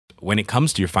When it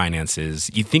comes to your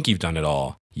finances, you think you've done it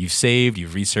all. You've saved,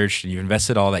 you've researched, and you've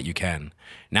invested all that you can.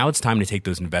 Now it's time to take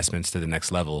those investments to the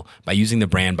next level by using the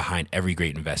brand behind every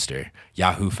great investor,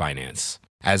 Yahoo Finance.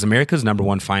 As America's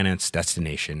 #1 finance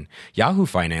destination, Yahoo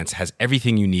Finance has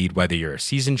everything you need, whether you're a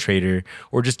seasoned trader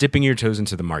or just dipping your toes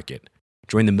into the market.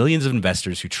 Join the millions of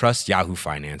investors who trust Yahoo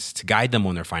Finance to guide them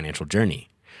on their financial journey.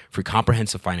 For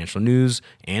comprehensive financial news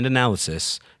and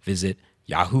analysis, visit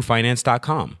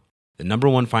yahoofinance.com, the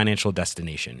 #1 financial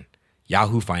destination,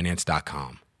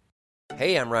 yahoofinance.com.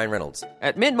 Hey, I'm Ryan Reynolds.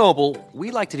 At Mint Mobile,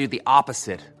 we like to do the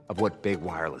opposite of what Big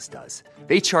Wireless does.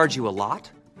 They charge you a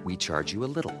lot, we charge you a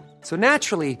little. So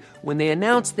naturally, when they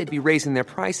announced they'd be raising their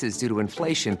prices due to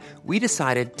inflation, we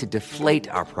decided to deflate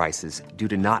our prices due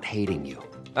to not hating you.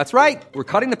 That's right. We're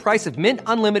cutting the price of Mint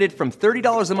Unlimited from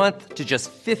 $30 a month to just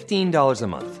 $15 a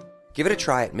month. Give it a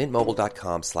try at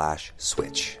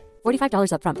mintmobile.com/switch.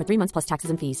 $45 up front for 3 months plus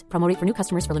taxes and fees. Promo rate for new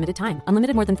customers for limited time.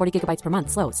 Unlimited more than 40 gigabytes per month.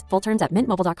 Slows full terms at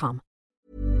mintmobile.com.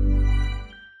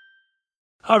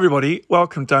 Hi everybody,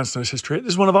 welcome to Dan Snow's History.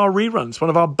 This is one of our reruns,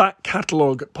 one of our back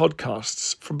catalogue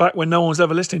podcasts from back when no one was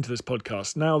ever listening to this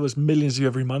podcast. Now there's millions of you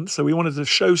every month, so we wanted to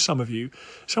show some of you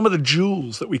some of the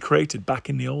jewels that we created back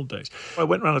in the old days. I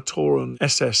went around a tour on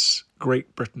SS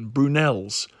Great Britain,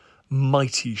 Brunel's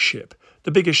mighty ship,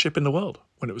 the biggest ship in the world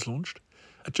when it was launched.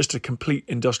 Just a complete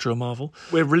industrial marvel.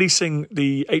 We're releasing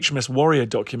the HMS Warrior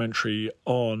documentary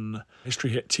on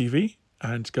History Hit TV,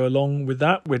 and to go along with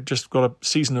that, we've just got a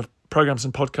season of programs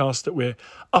and podcasts that we're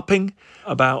upping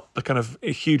about the kind of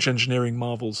huge engineering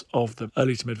marvels of the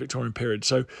early to mid-Victorian period.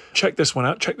 So check this one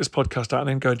out, check this podcast out, and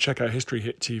then go and check out History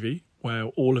Hit TV, where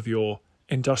all of your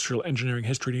industrial engineering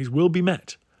history needs will be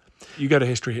met. You go to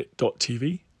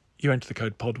historyhit.tv, you enter the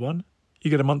code POD1, you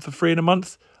get a month for free in a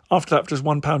month. After that, for just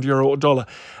 £1, euro or dollar.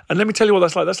 And let me tell you what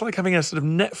that's like. That's like having a sort of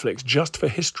Netflix just for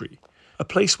history, a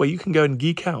place where you can go and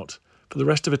geek out for the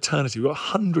rest of eternity. We've got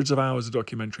hundreds of hours of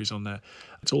documentaries on there.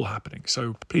 It's all happening.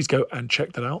 So please go and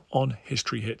check that out on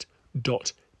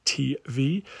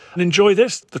historyhit.tv. And enjoy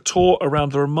this, the tour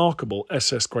around the remarkable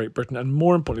SS Great Britain. And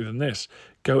more importantly than this,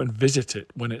 go and visit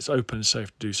it when it's open and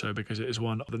safe to do so, because it is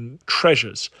one of the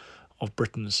treasures of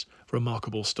Britain's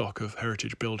remarkable stock of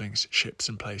heritage buildings, ships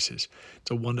and places.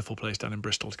 It's a wonderful place down in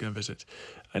Bristol to go and visit.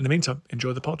 In the meantime,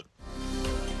 enjoy the pod.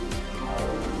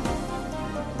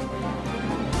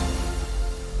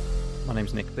 My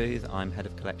name's Nick Booth. I'm Head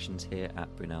of Collections here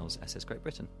at Brunel's SS Great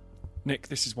Britain. Nick,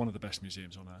 this is one of the best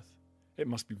museums on earth. It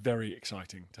must be very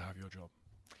exciting to have your job.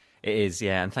 It is,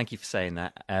 yeah, and thank you for saying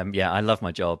that. I love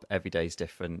my job. Every day's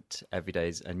different. Every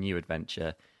day's a new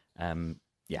adventure.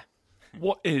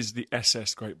 What is the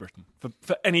SS Great Britain?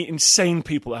 For any insane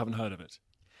people that haven't heard of it.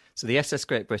 So the SS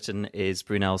Great Britain is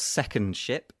Brunel's second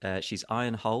ship. She's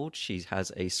iron-hulled. She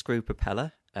has a screw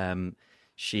propeller.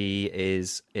 She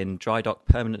is in dry dock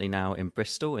permanently now in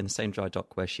Bristol, in the same dry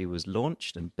dock where she was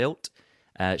launched and built.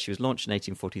 She was launched in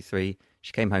 1843.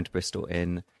 She came home to Bristol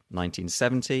in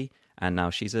 1970, and now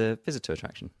she's a visitor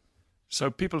attraction. So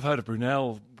people have heard of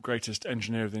Brunel, greatest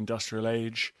engineer of the industrial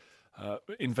age,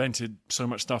 invented so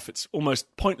much stuff. It's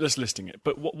almost pointless listing it.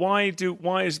 But why do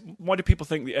people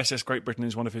think the SS Great Britain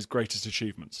is one of his greatest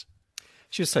achievements?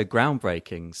 She was so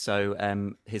groundbreaking. So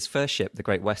his first ship, the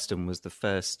Great Western, was the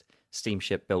first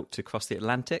steamship built to cross the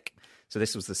Atlantic. So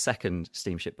this was the second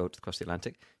steamship built to cross the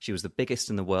Atlantic. She was the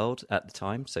biggest in the world at the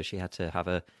time, so she had to have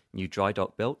a new dry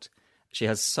dock built. She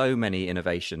has so many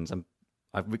innovations, and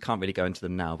we can't really go into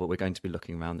them now, but we're going to be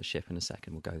looking around the ship in a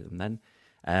second. We'll go to them then.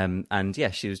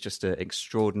 She was just an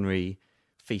extraordinary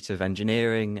feat of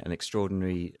engineering, an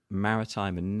extraordinary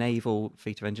maritime and naval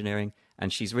feat of engineering,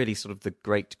 and she's really sort of the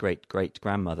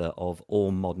great-great-great-grandmother of all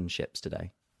modern ships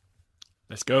today.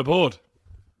 Let's go aboard.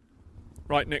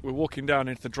 Right, Nick, we're walking down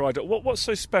into the dry dock. What's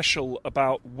so special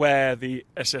about where the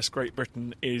SS Great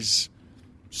Britain is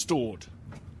stored?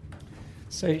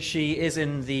 So she is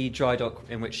in the dry dock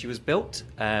in which she was built.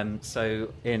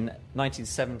 So in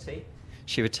 1970...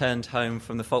 she returned home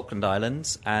from the Falkland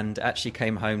Islands and actually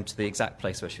came home to the exact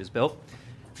place where she was built.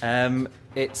 The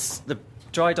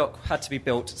dry dock had to be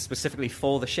built specifically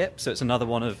for the ship, so it's another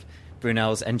one of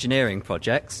Brunel's engineering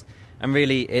projects. And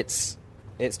really, it's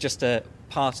just a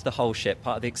part of the whole ship,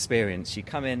 part of the experience. You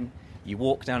come in, you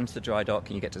walk down to the dry dock,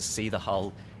 and you get to see the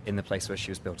hull in the place where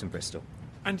she was built in Bristol.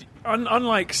 And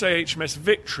unlike, say, HMS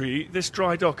Victory, this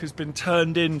dry dock has been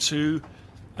turned into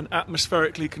an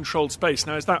atmospherically controlled space.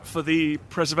 Now, is that for the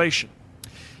preservation?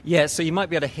 Yeah, so you might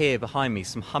be able to hear behind me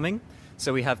some humming.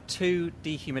 So we have two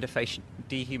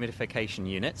dehumidification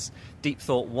units, Deep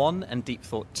Thought 1 and Deep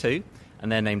Thought 2,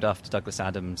 and they're named after Douglas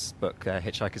Adams' book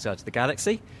Hitchhiker's Guide to the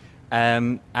Galaxy.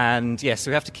 And yes,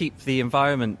 so we have to keep the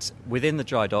environment within the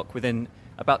dry dock within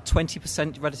about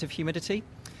 20% relative humidity.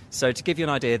 So to give you an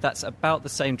idea, that's about the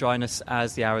same dryness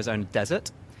as the Arizona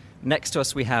desert. Next to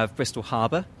us we have Bristol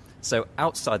Harbour. So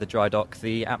outside the dry dock,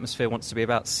 the atmosphere wants to be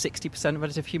about 60%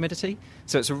 relative humidity.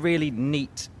 So it's a really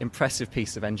neat, impressive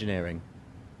piece of engineering.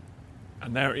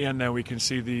 And there at the end there we can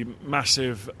see the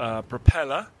massive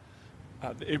propeller.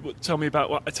 Tell me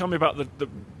about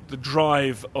the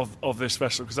drive of this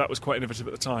vessel, because that was quite innovative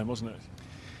at the time, wasn't it?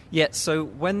 Yeah, so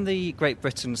when the Great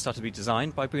Britain started to be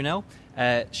designed by Brunel,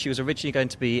 she was originally going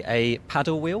to be a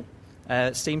paddle wheel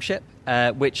steamship,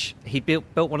 which he built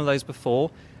one of those before.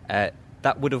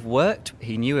 That would have worked.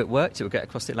 He knew it worked. It would get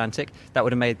across the Atlantic. That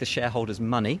would have made the shareholders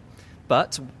money.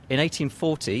 But in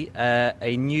 1840,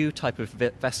 a new type of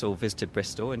vessel visited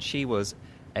Bristol, and she was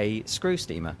a screw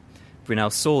steamer. Brunel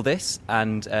saw this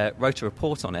and wrote a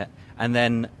report on it, and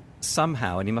then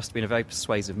somehow, and he must have been a very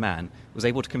persuasive man, was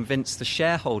able to convince the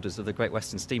shareholders of the Great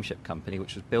Western Steamship Company,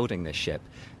 which was building this ship,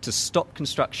 to stop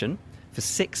construction for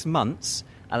 6 months,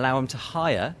 allow them to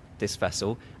hire this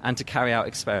vessel, and to carry out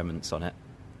experiments on it.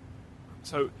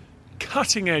 So,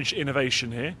 cutting-edge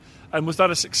innovation here. And was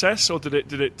that a success, or did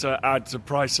it add to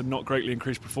price and not greatly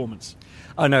increase performance?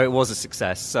 Oh, no, it was a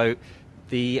success. So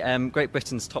the Great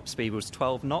Britain's top speed was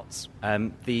 12 knots.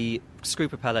 The screw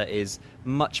propeller is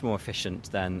much more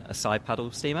efficient than a side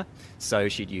paddle steamer. So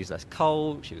she'd use less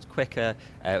coal, she was quicker,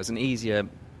 it was an easier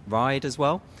ride as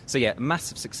well. So yeah,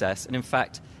 massive success. And in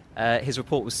fact, his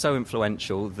report was so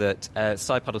influential that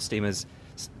side paddle steamers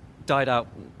died out.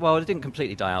 Well, it didn't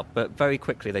completely die out, but very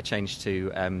quickly they changed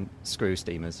to screw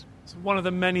steamers. So one of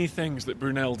the many things that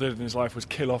Brunel did in his life was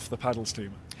kill off the paddle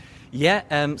steamer.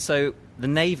 Yeah, so the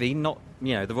Navy, the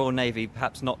Royal Navy,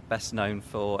 perhaps not best known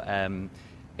for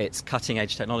its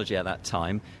cutting-edge technology at that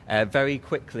time, very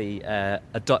quickly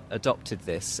adopted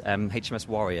this. HMS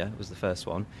Warrior was the first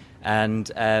one, and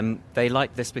they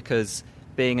liked this because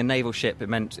being a naval ship, it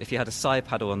meant if you had a side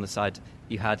paddle on the side,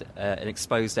 you had an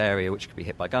exposed area which could be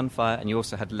hit by gunfire, and you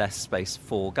also had less space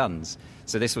for guns.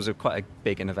 So this was quite a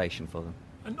big innovation for them.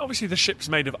 And obviously the ship's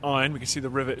made of iron. We can see the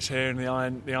rivets here and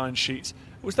the iron sheets.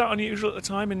 Was that unusual at the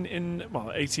time in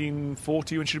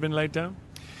 1840 when she'd been laid down?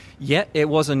 Yeah, it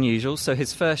was unusual. So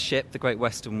his first ship, the Great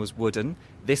Western, was wooden.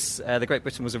 The Great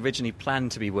Britain was originally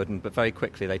planned to be wooden, but very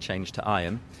quickly they changed to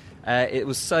iron. It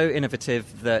was so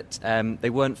innovative that they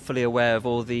weren't fully aware of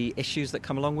all the issues that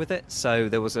come along with it. So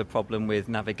there was a problem with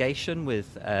navigation,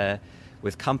 with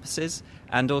compasses,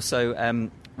 and also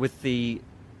with the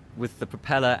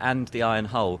propeller and the iron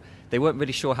hull. They weren't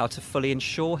really sure how to fully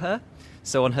insure her.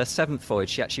 So on her 7th voyage,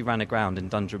 she actually ran aground in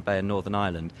Dundrum Bay in Northern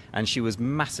Ireland, and she was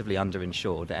massively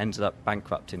underinsured. It ended up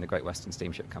bankrupting the Great Western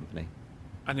Steamship Company.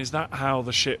 And is that how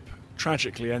the ship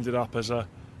tragically ended up as a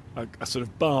sort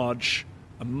of barge,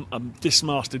 a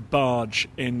dismasted barge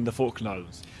in the Falkland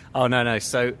Islands? Oh, no.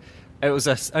 So it was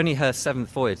only her 7th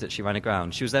voyage that she ran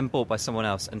aground. She was then bought by someone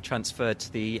else and transferred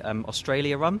to the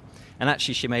Australia run. And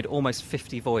actually, she made almost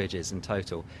 50 voyages in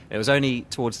total. It was only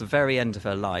towards the very end of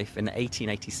her life in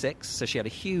 1886, so she had a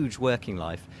huge working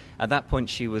life. At that point,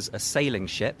 she was a sailing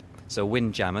ship, so a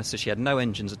windjammer, so she had no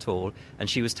engines at all, and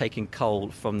she was taking coal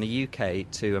from the UK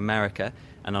to America.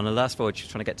 And on her last voyage, she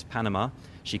was trying to get to Panama.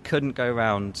 She couldn't go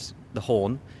around the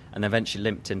Horn, and eventually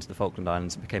limped into the Falkland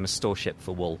Islands and became a store ship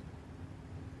for wool.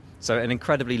 So an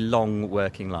incredibly long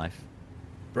working life.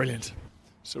 Brilliant.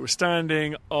 So we're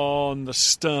standing on the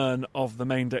stern of the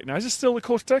main deck now. Is this still the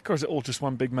quarter deck, or is it all just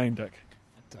one big main deck?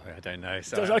 I don't know.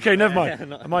 Sorry. Okay, never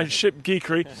mind. My ship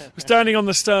geekery. We're standing on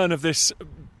the stern of this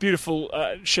beautiful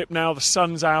ship now. The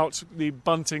sun's out. The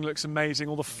bunting looks amazing.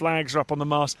 All the flags are up on the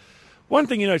mast. One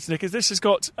thing you notice, Nick, is this has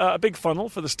got a big funnel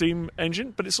for the steam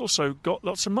engine, but it's also got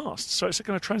lots of masts. So it's a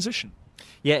kind of transition.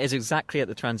 Yeah, it's exactly at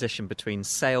the transition between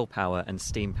sail power and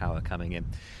steam power coming in.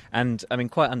 And, I mean,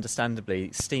 quite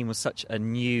understandably, steam was such a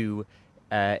new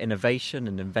innovation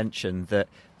and invention that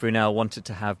Brunel wanted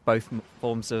to have both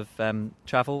forms of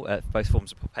travel, both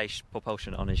forms of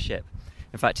propulsion on his ship.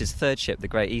 In fact, his third ship, the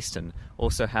Great Eastern,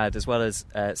 also had, as well as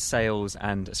sails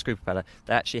and a screw propeller,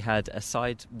 they actually had a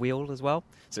side wheel as well.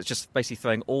 So it's just basically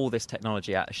throwing all this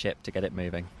technology at a ship to get it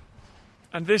moving.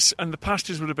 And the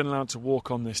passengers would have been allowed to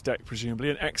walk on this deck, presumably,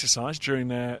 and exercise during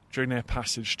their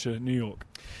passage to New York.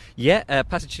 Yeah,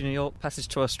 passage to New York, passage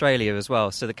to Australia as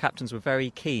well. So the captains were very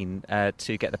keen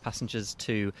to get the passengers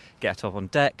to get off on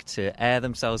deck, to air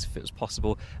themselves if it was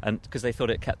possible, and because they thought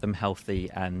it kept them healthy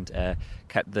and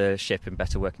kept the ship in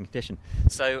better working condition.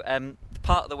 So the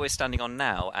part that we're standing on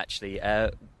now, actually,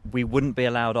 we wouldn't be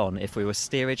allowed on if we were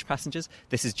steerage passengers.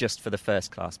 This is just for the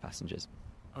first class passengers.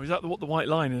 Oh, is that what the white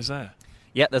line is there?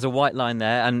 Yeah, there's a white line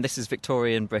there, and this is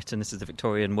Victorian Britain, this is the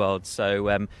Victorian world,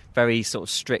 so very sort of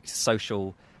strict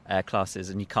social classes,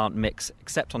 and you can't mix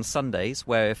except on Sundays,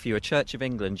 where if you're a Church of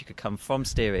England, you could come from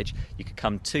Steerage, you could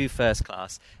come to first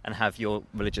class and have your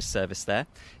religious service there.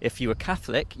 If you were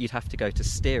Catholic, you'd have to go to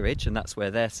Steerage, and that's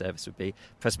where their service would be.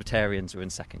 Presbyterians were in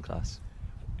second class.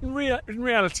 In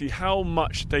reality, how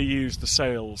much they use the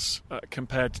sails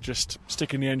compared to just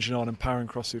sticking the engine on and powering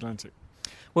across the Atlantic?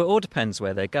 Well, it all depends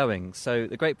where they're going. So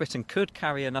the Great Britain could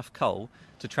carry enough coal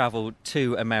to travel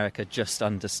to America just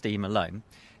under steam alone.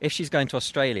 If she's going to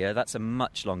Australia, that's a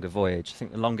much longer voyage. I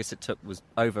think the longest it took was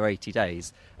over 80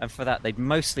 days. And for that, they'd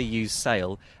mostly use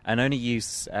sail and only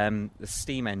use the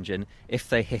steam engine if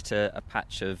they hit a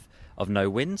patch of no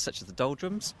wind, such as the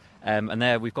doldrums. And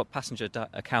there we've got passenger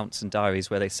accounts and diaries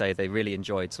where they say they really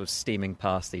enjoyed sort of steaming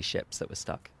past these ships that were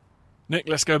stuck. Nick,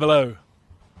 let's go below.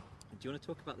 Do you want to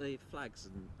talk about the flags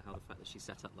and how the fact that she's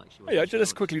set up like she was? Oh, yeah,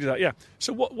 let's quickly do that, yeah.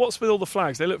 So what's with all the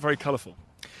flags? They look very colourful.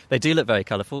 They do look very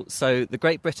colourful. So the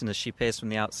Great Britain, as she appears from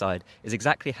the outside, is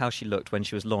exactly how she looked when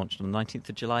she was launched on the 19th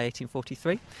of July,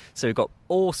 1843. So we've got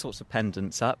all sorts of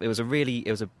pendants up. It was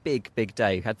a big, big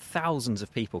day. We had thousands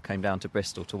of people came down to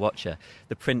Bristol to watch her.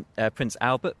 The Prince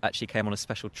Albert actually came on a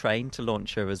special train to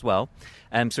launch her as well.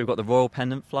 So we've got the royal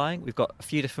pendant flying. We've got a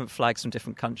few different flags from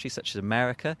different countries, such as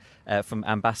America, from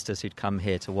ambassadors who'd come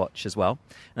here to watch as well.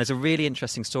 And there's a really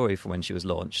interesting story from when she was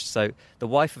launched. So the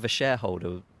wife of a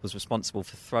shareholder was responsible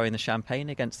for throwing the champagne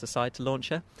against the side to launch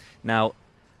her. Now,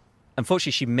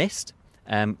 unfortunately, she missed.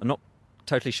 I'm not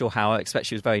totally sure how. I expect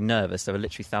she was very nervous. There were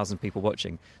literally 1,000 people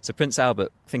watching. So Prince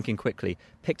Albert, thinking quickly,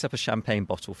 picked up a champagne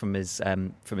bottle from his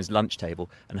lunch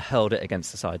table and hurled it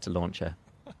against the side to launch her.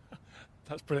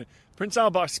 That's brilliant. Prince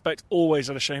Albert, I suspect, always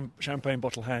had a champagne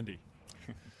bottle handy.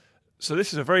 So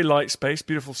this is a very light space,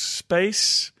 beautiful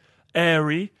space,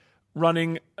 airy,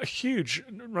 running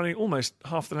almost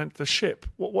half the length of the ship.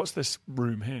 What's this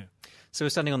room here? So we're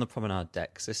standing on the promenade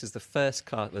decks. This is the first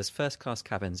class. There's first class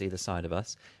cabins either side of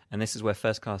us, and this is where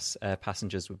first class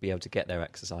passengers would be able to get their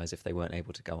exercise if they weren't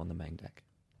able to go on the main deck.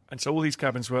 And so all these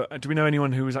cabins were... Do we know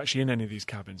anyone who was actually in any of these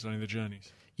cabins, on any of the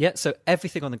journeys? Yeah, so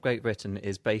everything on the Great Britain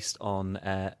is based on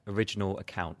original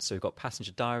accounts. So we've got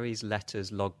passenger diaries,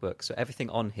 letters, logbooks. So everything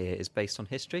on here is based on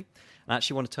history. And I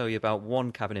actually want to tell you about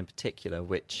one cabin in particular,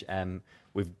 which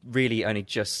we've really only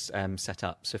just set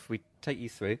up. So if we take you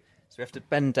through... So we have to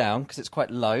bend down because it's quite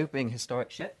low, being a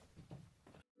historic ship.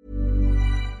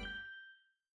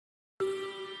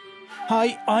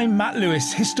 Hi, I'm Matt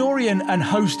Lewis, historian and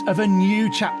host of a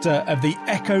new chapter of the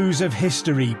Echoes of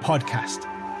History podcast.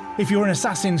 If you're an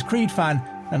Assassin's Creed fan,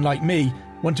 and like me,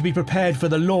 want to be prepared for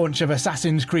the launch of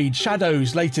Assassin's Creed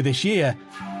Shadows later this year,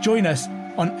 join us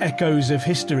on Echoes of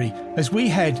History as we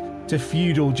head to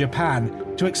feudal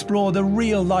Japan to explore the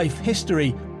real-life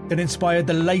history that inspired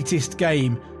the latest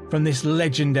game from this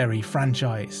legendary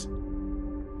franchise.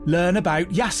 Learn about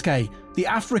Yasuke, the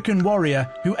African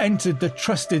warrior who entered the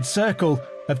trusted circle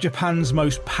of Japan's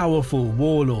most powerful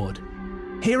warlord.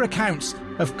 Hear accounts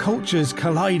of cultures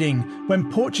colliding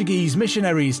when Portuguese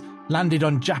missionaries landed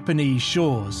on Japanese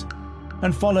shores.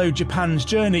 And follow Japan's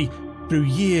journey through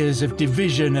years of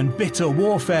division and bitter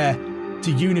warfare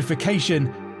to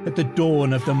unification at the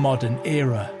dawn of the modern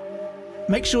era.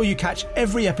 Make sure you catch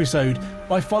every episode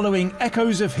by following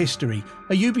Echoes of History,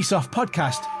 a Ubisoft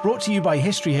podcast brought to you by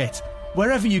History Hit,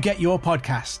 wherever you get your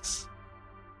podcasts.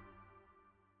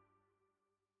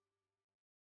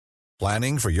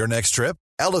 Planning for your next trip?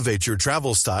 Elevate your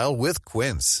travel style with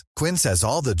Quince. Quince has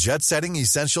all the jet-setting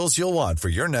essentials you'll want for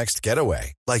your next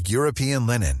getaway, like European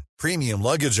linen, premium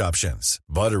luggage options,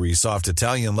 buttery soft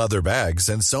Italian leather bags,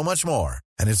 and so much more.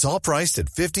 And it's all priced at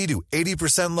 50 to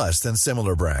 80% less than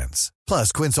similar brands.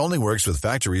 Plus, Quince only works with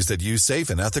factories that use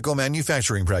safe and ethical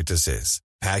manufacturing practices.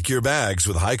 Pack your bags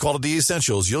with high-quality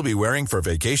essentials you'll be wearing for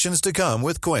vacations to come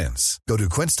with Quince. Go to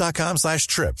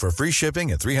quince.com/trip for free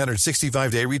shipping and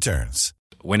 365-day returns.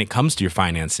 When it comes to your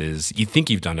finances, you think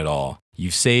you've done it all.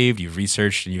 You've saved, you've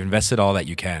researched, and you've invested all that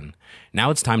you can. Now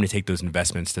it's time to take those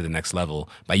investments to the next level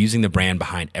by using the brand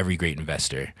behind every great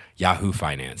investor, Yahoo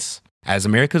Finance. As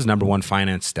America's #1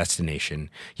 finance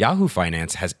destination, Yahoo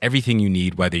Finance has everything you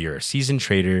need, whether you're a seasoned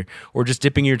trader or just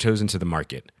dipping your toes into the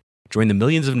market. Join the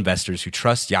millions of investors who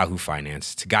trust Yahoo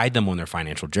Finance to guide them on their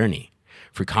financial journey.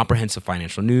 For comprehensive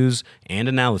financial news and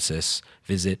analysis,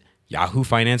 visit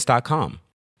yahoofinance.com,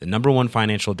 the #1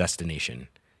 financial destination,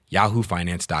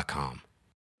 yahoofinance.com.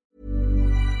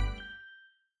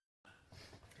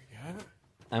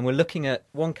 And we're looking at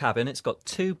one cabin. It's got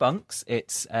 2 bunks.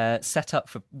 It's set up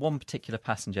for one particular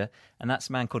passenger, and that's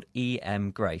a man called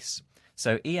E.M. Grace.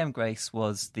 So E.M. Grace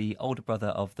was the older brother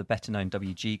of the better-known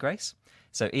W.G. Grace.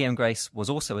 So E.M. Grace was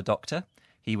also a doctor.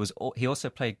 He also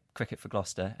played cricket for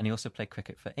Gloucester, and he also played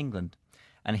cricket for England.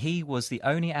 And he was the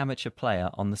only amateur player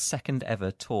on the second ever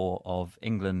tour of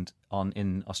England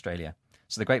in Australia.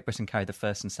 So the Great Britain carried the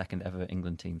first and second ever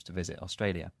England teams to visit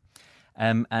Australia.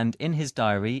 And in his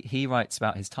diary, he writes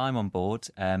about his time on board,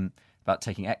 about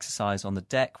taking exercise on the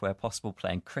deck where possible,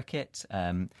 playing cricket,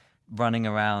 running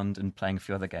around and playing a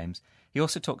few other games. He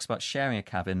also talks about sharing a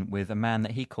cabin with a man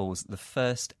that he calls the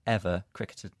first ever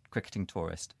cricketing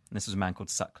tourist. And this was a man called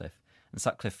Sutcliffe. And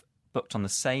Sutcliffe booked on the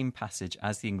same passage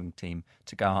as the England team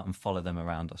to go out and follow them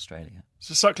around Australia.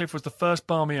 So Sutcliffe was the first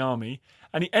Barmy Army,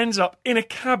 and he ends up in a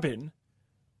cabin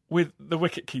with the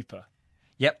wicketkeeper.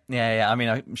 Yep, yeah. I mean,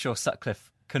 I'm sure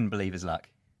Sutcliffe couldn't believe his luck.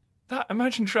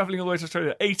 Imagine travelling all the way to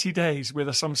Australia, 80 days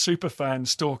with some superfan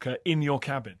stalker in your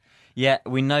cabin. Yeah,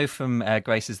 we know from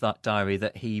Grace's diary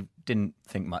that he didn't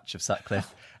think much of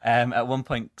Sutcliffe. At one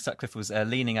point, Sutcliffe was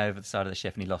leaning over the side of the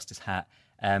ship and he lost his hat.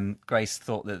 Grace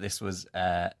thought that this was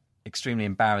extremely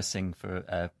embarrassing for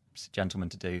a gentleman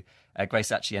to do.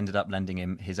 Grace actually ended up lending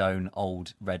him his own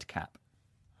old red cap.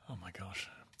 Oh my gosh.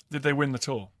 Did they win the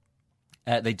tour?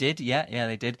 They did, yeah,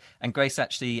 they did. And Grace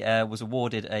actually was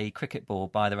awarded a cricket ball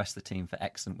by the rest of the team for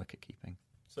excellent wicket-keeping.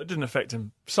 So it didn't affect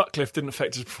him. Sutcliffe didn't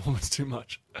affect his performance too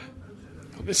much.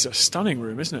 Oh, this is a stunning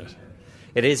room, isn't it?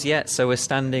 It is, yeah. So we're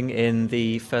standing in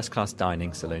the first-class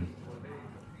dining saloon.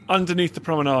 Underneath the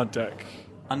promenade deck.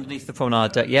 Underneath the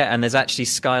promenade deck, yeah, and there's actually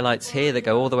skylights here that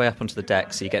go all the way up onto the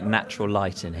deck, so you get natural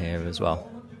light in here as well.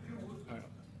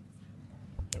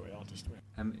 There we are, just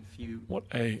a minute. If you...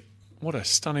 What a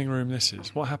stunning room this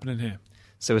is. What happened in here?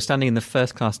 So we're standing in the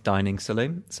first-class dining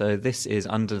saloon. So this is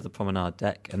under the promenade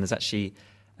deck, and there's actually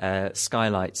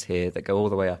skylights here that go all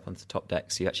the way up onto the top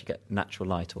deck, so you actually get natural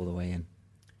light all the way in.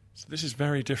 So this is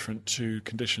very different to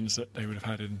conditions that they would have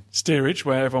had in steerage,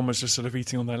 where everyone was just sort of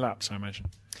eating on their laps, I imagine.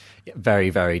 Yeah, very,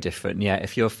 very different. Yeah,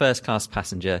 if you're a first-class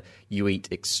passenger, you eat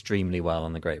extremely well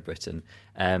on the Great Britain.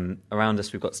 Around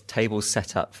us, we've got tables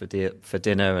set up for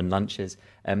dinner and lunches.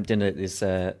 Dinner is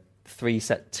two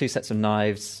sets of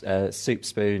knives, soup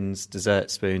spoons, dessert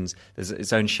spoons. There's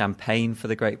its own champagne for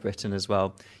the Great Britain as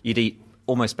well. You'd eat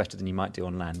almost better than you might do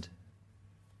on land.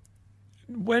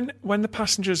 When the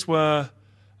passengers were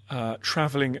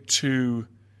travelling to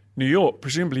New York,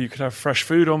 presumably you could have fresh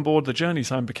food on board. The journey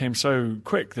time became so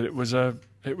quick that it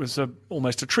was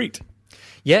almost a treat.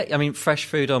 Yeah, I mean, fresh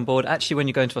food on board. Actually, when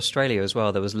you go into Australia as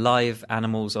well, there was live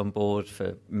animals on board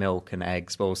for milk and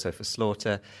eggs, but also for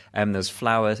slaughter. There's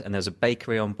flour, and there's a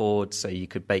bakery on board, so you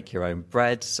could bake your own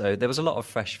bread. So there was a lot of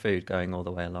fresh food going all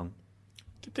the way along.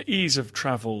 Did the ease of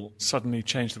travel suddenly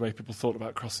change the way people thought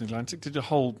about crossing the Atlantic? Did a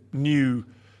whole new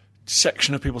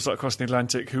section of people start crossing the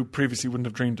Atlantic who previously wouldn't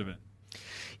have dreamed of it?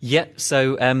 Yeah,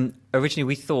 so originally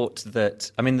we thought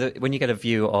that, I mean, when you get a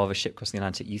view of a ship crossing the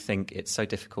Atlantic, you think it's so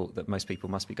difficult that most people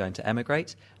must be going to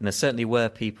emigrate. And there certainly were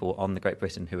people on the Great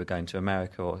Britain who were going to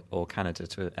America or Canada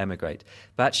to emigrate.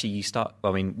 But actually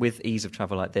with ease of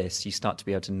travel like this, you start to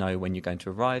be able to know when you're going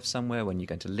to arrive somewhere, when you're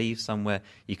going to leave somewhere.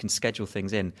 You can schedule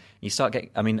things in. You start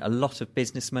getting, a lot of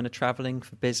businessmen are travelling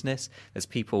for business. There's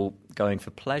people going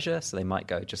for pleasure, so they might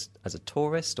go just as a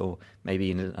tourist or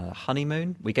maybe in a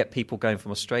honeymoon. We get people going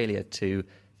from Australia to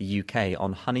the UK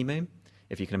on honeymoon,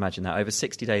 if you can imagine that, over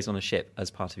 60 days on a ship as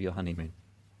part of your honeymoon.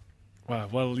 Wow,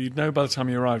 well, you'd know by the time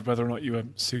you arrived whether or not you were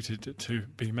suited to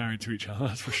be married to each other,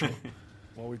 that's for sure.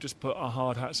 Well, we've just put our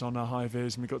hard hats on, our high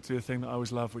vis, and we got to do the thing that I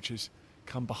always love, which is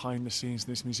come behind the scenes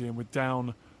in this museum. We're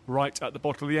down right at the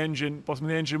bottom of the engine.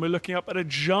 We're looking up at a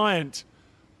giant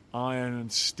iron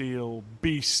and steel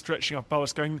beast stretching up above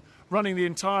us, running the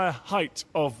entire height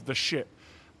of the ship.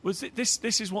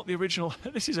 This is what the original...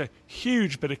 This is a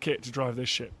huge bit of kit to drive this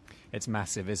ship. It's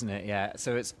massive, isn't it? Yeah.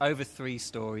 So it's over 3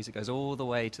 stories. It goes all the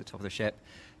way to the top of the ship.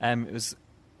 It was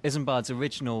Isambard's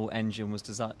original engine was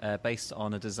based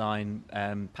on a design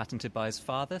patented by his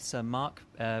father, Sir Mark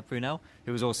Brunel,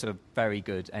 who was also a very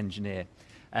good engineer.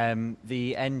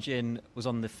 The engine was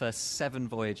on the first 7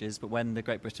 voyages, but when the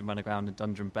Great Britain ran aground in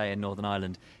Dundrum Bay in Northern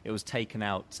Ireland, it was taken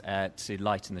out to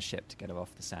lighten the ship to get her off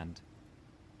the sand.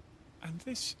 And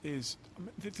does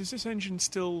this engine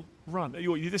still run?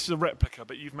 This is a replica,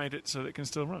 but you've made it so that it can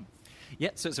still run.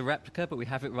 Yeah, so it's a replica, but we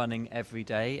have it running every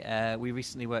day. We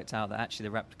recently worked out that actually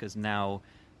the replica's now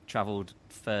travelled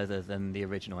further than the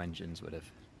original engines would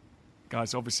have.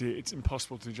 Guys, obviously it's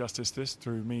impossible to do justice to this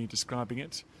through me describing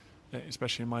it,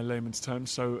 especially in my layman's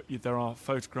terms. So there are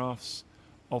photographs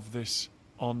of this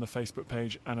on the Facebook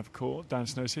page and, of course, Dan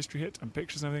Snow's History Hit and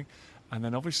pictures and everything. And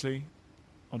then, obviously,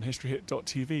 on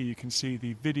historyhit.tv, you can see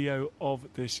the video of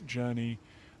this journey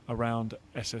around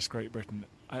SS Great Britain.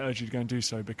 I urge you to go and do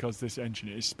so because this engine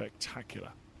is spectacular.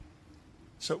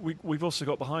 So we've also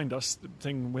got behind us the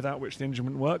thing without which the engine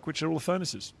wouldn't work, which are all the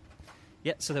furnaces.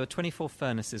 Yeah, so there were 24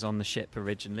 furnaces on the ship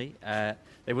originally.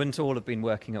 They wouldn't all have been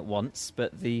working at once,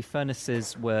 but the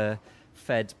furnaces were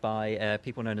fed by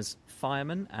people known as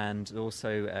firemen and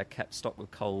also kept stocked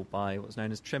with coal by what was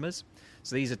known as trimmers.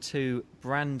 So these are two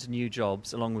brand new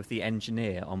jobs along with the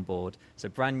engineer on board. So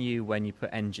brand new when you put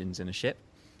engines in a ship.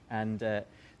 And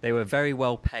they were very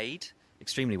well paid,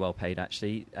 extremely well paid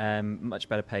actually, much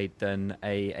better paid than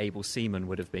a able seaman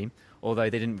would have been, although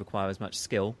they didn't require as much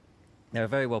skill. They were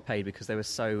very well paid because it was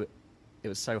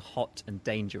so hot and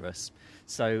dangerous.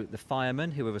 So the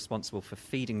firemen who were responsible for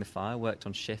feeding the fire worked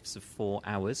on shifts of 4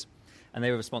 hours, and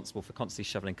they were responsible for constantly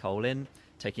shoveling coal in,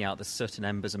 taking out the soot and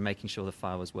embers and making sure the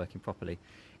fire was working properly.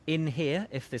 In here,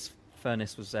 if this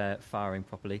furnace was firing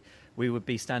properly, we would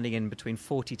be standing in between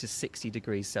 40 to 60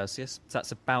 degrees Celsius. So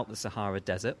that's about the Sahara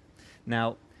Desert.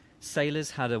 Now,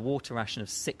 sailors had a water ration of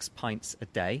 6 pints a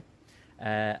day.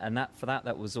 And that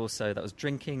was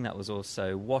drinking, that was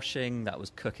also washing, that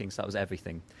was cooking, so that was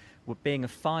everything. With being a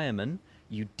fireman,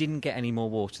 you didn't get any more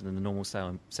water than the normal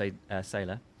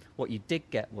sailor. What you did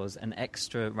get was an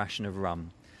extra ration of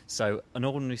rum. So an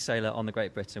ordinary sailor on the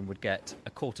Great Britain would get a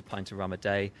quarter pint of rum a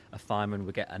day. A fireman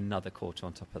would get another quarter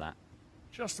on top of that.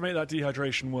 Just to make that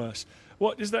dehydration worse,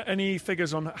 is there any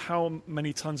figures on how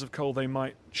many tons of coal they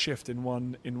might shift in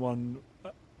one?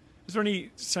 Is there any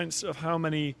sense of how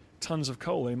many tons of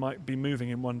coal they might be moving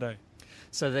in one day?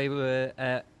 So they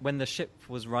were, when the ship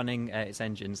was running its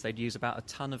engines, they'd use about a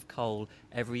ton of coal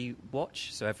every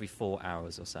watch, so every 4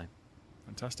 hours or so.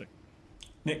 Fantastic.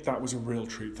 Nick, that was a real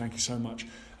treat. Thank you so much.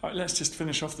 Let's just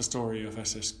finish off the story of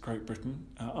SS Great Britain.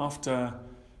 After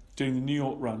doing the New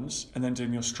York runs and then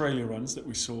doing the Australia runs that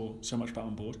we saw so much about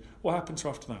on board, what happened to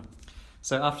after that?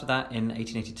 So after that, in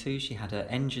 1882, she had her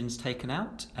engines taken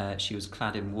out. She was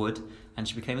clad in wood and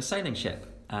she became a sailing ship.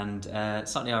 And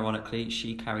slightly ironically,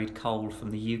 she carried coal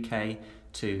from the UK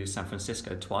to San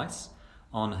Francisco twice.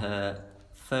 On her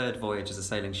third voyage as a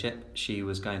sailing ship, she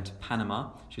was going to Panama.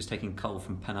 She was taking coal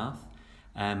from Penarth.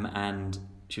 And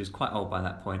she was quite old by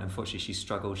that point. Unfortunately, she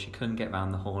struggled. She couldn't get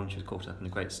around the Horn. She was caught up in a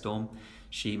great storm.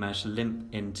 She managed to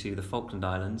limp into the Falkland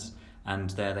Islands,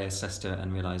 and there they assessed her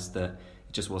and realised that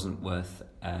it just wasn't worth,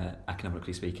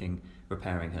 economically speaking,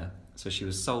 repairing her. So she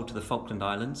was sold to the Falkland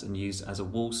Islands and used as a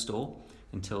wool store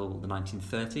until the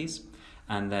 1930s.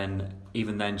 And then,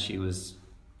 even then, she was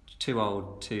too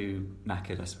old, too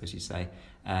knackered, I suppose you'd say,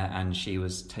 and she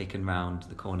was taken round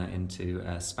the corner into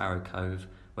Sparrow Cove,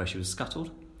 where she was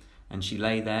scuttled, and she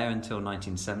lay there until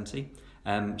 1970.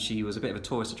 She was a bit of a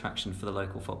tourist attraction for the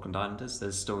local Falkland Islanders.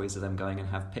 There's stories of them going and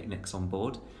have picnics on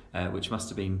board, which must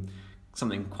have been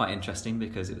something quite interesting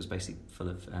because it was basically full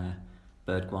of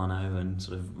bird guano and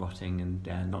sort of rotting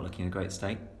and not looking in a great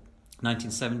state.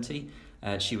 1970,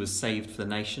 she was saved for the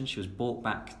nation. She was brought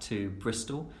back to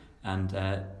Bristol and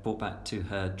brought back to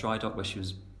her dry dock where she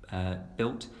was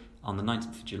built on the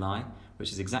 19th of July,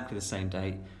 which is exactly the same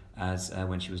date as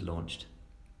when she was launched.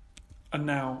 And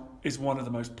now is one of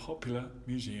the most popular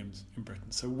museums in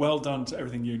Britain. So well done to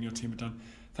everything you and your team have done.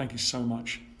 Thank you so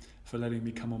much for letting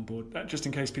me come on board. Just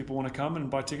in case people want to come and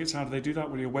buy tickets, how do they do that?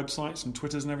 What are your websites and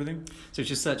Twitters and everything? So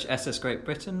just search SS Great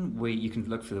Britain. You can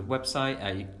look through the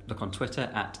website. You look on Twitter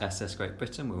at SS Great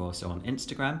Britain. We're also on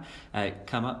Instagram.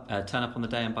 Turn up on the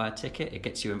day and buy a ticket. It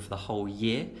gets you in for the whole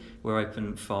year. We're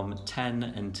open from 10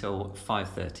 until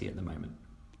 5:30 at the moment.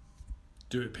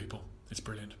 Do it, people. It's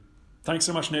brilliant. Thanks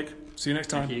so much, Nick. See you next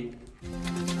time. Thank you.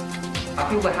 I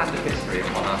feel the hand of history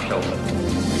upon our shoulders.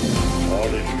 All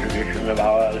this tradition of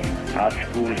ours, our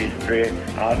school history,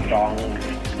 our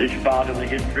songs, this part of the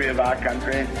history of our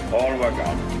country, all were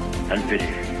gone and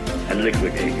finished and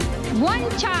liquidated. One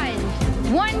child,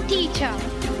 one teacher,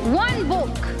 one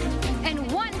book,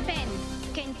 and one pen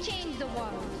can change the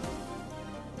world.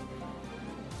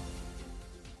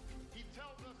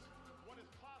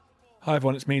 Hi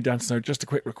everyone, it's me, Dan Snow. Just a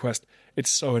quick request.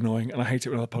 It's so annoying, and I hate it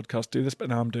when other podcasts do this, but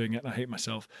now I'm doing it, and I hate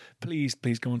myself. Please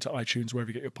go onto iTunes, wherever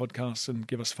you get your podcasts, and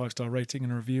give us a 5-star rating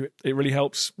and a review. It really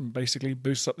helps, basically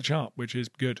boosts up the chart, which is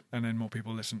good, and then more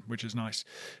people listen, which is nice.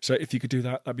 So if you could do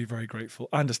that, I'd be very grateful.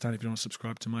 I understand if you don't want to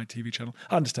subscribe to my TV channel.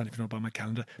 I understand if you don't want to buy my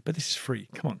calendar, but this is free.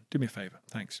 Come on, do me a favour.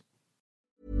 Thanks.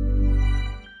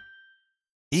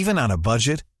 Even on a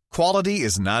budget, quality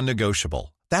is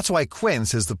non-negotiable. That's why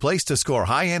Quince is the place to score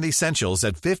high-end essentials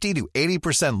at 50 to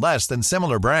 80% less than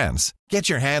similar brands. Get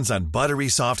your hands on buttery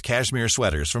soft cashmere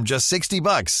sweaters from just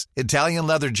 $60, Italian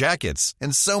leather jackets,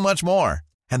 and so much more.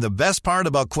 And the best part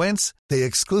about Quince, they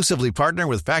exclusively partner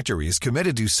with factories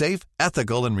committed to safe,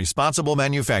 ethical, and responsible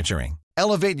manufacturing.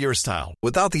 Elevate your style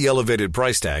without the elevated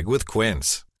price tag with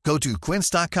Quince. Go to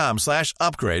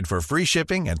quince.com/upgrade for free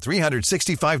shipping and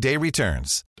 365-day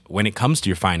returns. When it comes to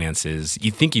your finances,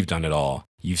 you think you've done it all.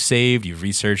 You've saved, you've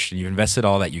researched, and you've invested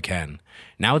all that you can.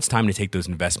 Now it's time to take those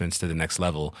investments to the next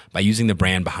level by using the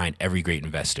brand behind every great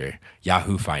investor,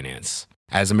 Yahoo Finance.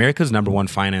 As America's #1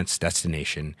 finance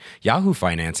destination, Yahoo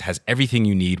Finance has everything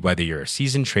you need, whether you're a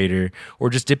seasoned trader or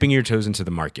just dipping your toes into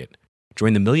the market.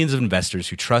 Join the millions of investors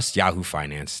who trust Yahoo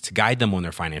Finance to guide them on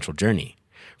their financial journey.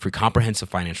 For comprehensive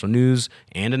financial news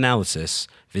and analysis,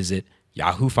 visit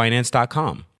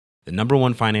yahoofinance.com, the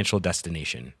 #1 financial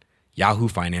destination,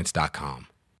 yahoofinance.com.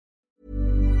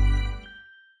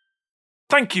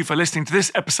 Thank you for listening to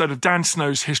this episode of Dan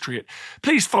Snow's History Hit.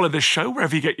 Please follow this show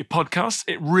wherever you get your podcasts.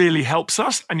 It really helps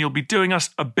us, and you'll be doing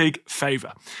us a big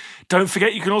favour. Don't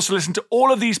forget, you can also listen to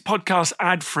all of these podcasts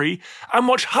ad-free and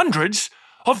watch hundreds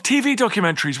of TV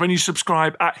documentaries when you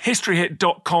subscribe at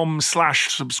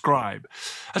historyhit.com/subscribe.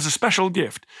 As a special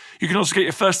gift, you can also get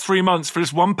your first 3 months for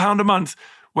just £1 a month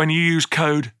when you use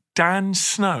code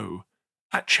DANSNOW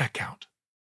at checkout.